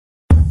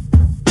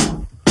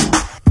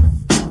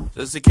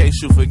Just in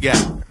case you forgot,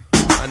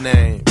 my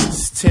name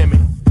is Timmy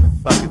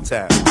fucking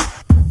Town.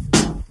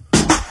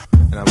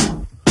 And I'm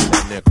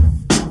that nigga.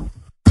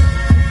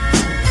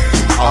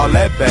 All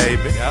that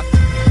baby, yeah.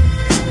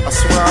 I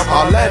swear I'm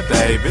all that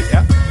baby,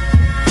 yeah.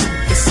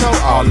 It's so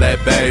all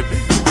that baby.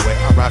 The way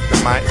I rock the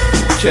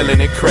mic,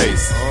 killing it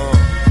crazy.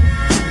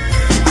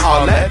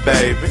 All that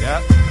baby,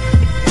 yeah.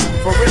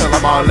 For real,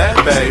 I'm all that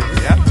baby,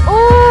 yeah.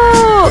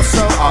 Ooh. I'm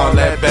so all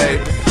that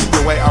baby.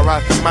 The way I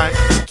rock the mic,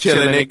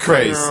 killing it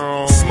crazy.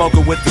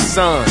 Smoking with the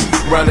sun,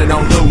 running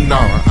on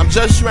Lunar. I'm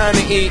just trying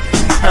to eat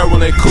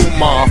Harold and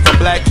Kumar. From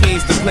Black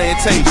Kings to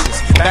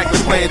plantations, back to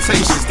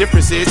plantations.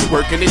 Difference is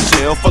working in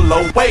jail for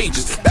low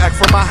wages. Back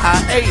from my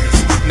high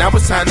 80s, now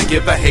it's time to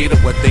give a hater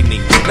what they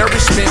need.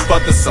 Nourishment for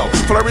the soul,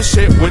 flourish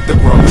it with the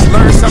growth.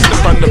 Learn something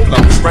from the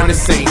flow, run the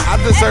scene. I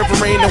deserve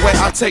a rain the way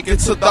I take it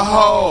to the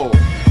hole.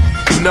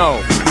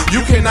 No,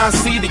 you cannot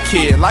see the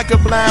kid like a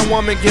blind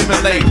woman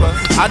giving labor.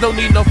 I don't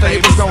need no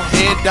favors, no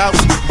handouts,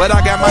 but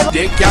I got my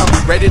dick out,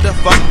 ready to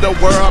fuck the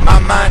world. My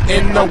mind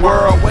in the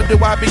world. Where do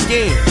I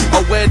begin?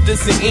 Or where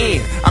does it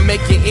end? I'm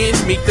making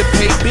ends meet to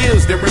pay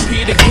bills, then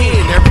repeat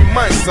again every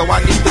month. So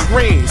I need the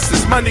greens.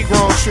 Since money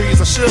grown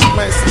trees, I should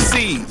plant some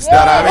seeds.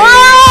 That I mean,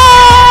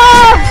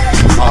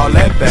 all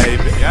that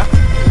baby, yeah.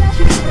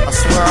 I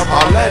swear I'm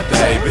all that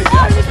baby.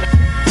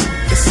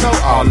 It's so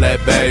all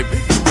that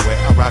baby.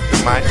 I rock the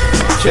mic,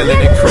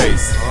 killing it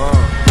crazy.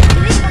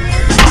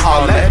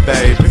 All that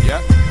baby,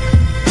 yeah.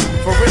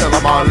 For real,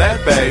 I'm all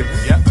that baby,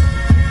 yeah.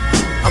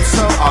 I'm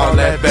so all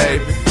that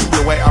baby.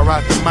 The way I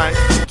rock the mic,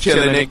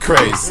 killing it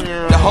crazy.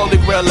 The holy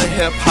grail of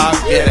hip hop,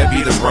 yeah, that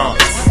be the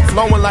Bronx.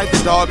 Flowing like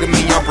the dog in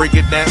me, I'm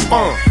bringing that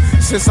funk.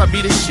 Since I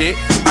be the shit,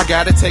 I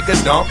gotta take a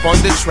dump on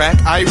the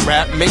track. I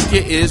rap, make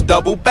your ears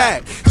double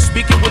back.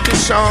 Speaking with the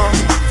charm,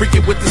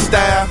 freaking with the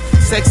style,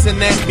 sex in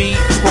that beat,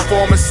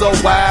 performing so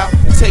wild.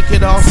 Take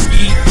it off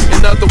ski.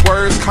 In other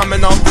words,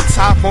 coming off the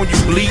top on you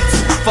bleats.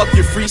 Fuck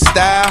your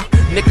freestyle,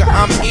 nigga,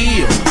 I'm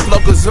ill. Flow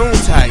gazoon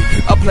tight,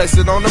 I place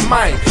it on the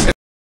mic.